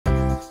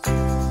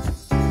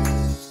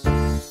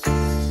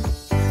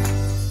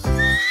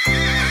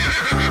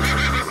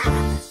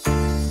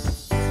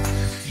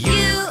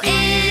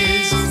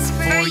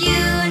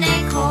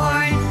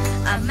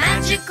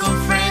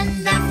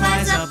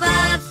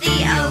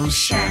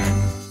ocean.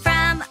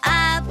 From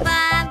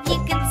above you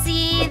can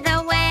see the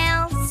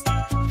whales.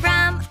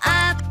 From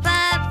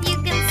above you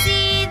can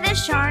see the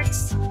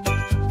sharks.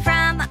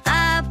 From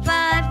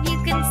above you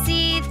can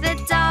see the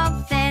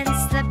dolphins.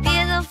 The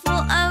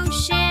beautiful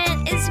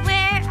ocean is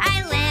where I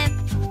live.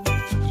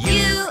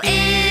 U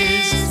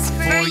is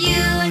for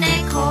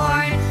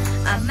unicorn,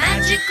 a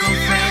magical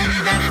friend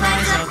that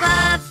flies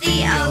above the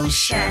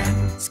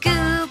ocean.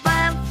 Scuba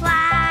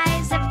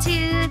flies up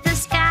to the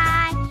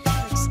sky,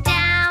 looks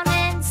down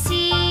and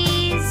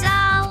sees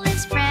all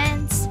his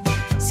friends.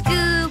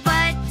 Scuba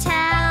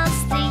tells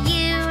the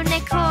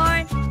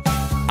unicorn,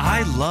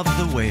 I love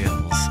the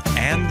whales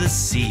and the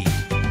sea.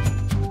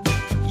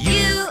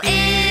 U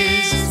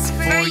is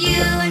for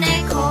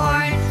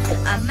unicorn,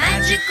 a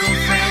magical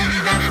friend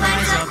that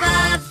flies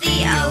above the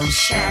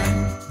ocean.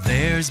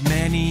 There's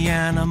many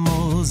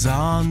animals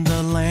on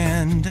the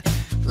land.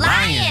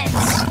 Lions,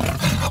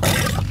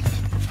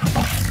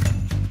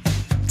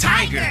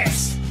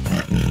 Tigers,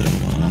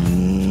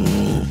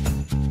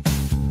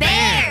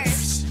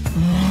 bears.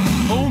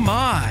 oh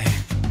my!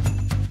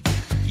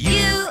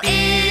 U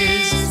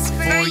is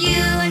for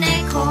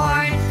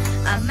unicorn,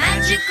 a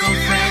magical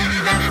friend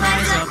that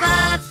flies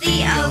above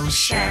the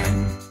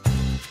ocean.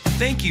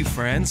 Thank you,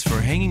 friends, for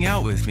hanging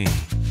out with me.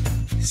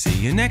 See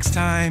you next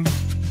time.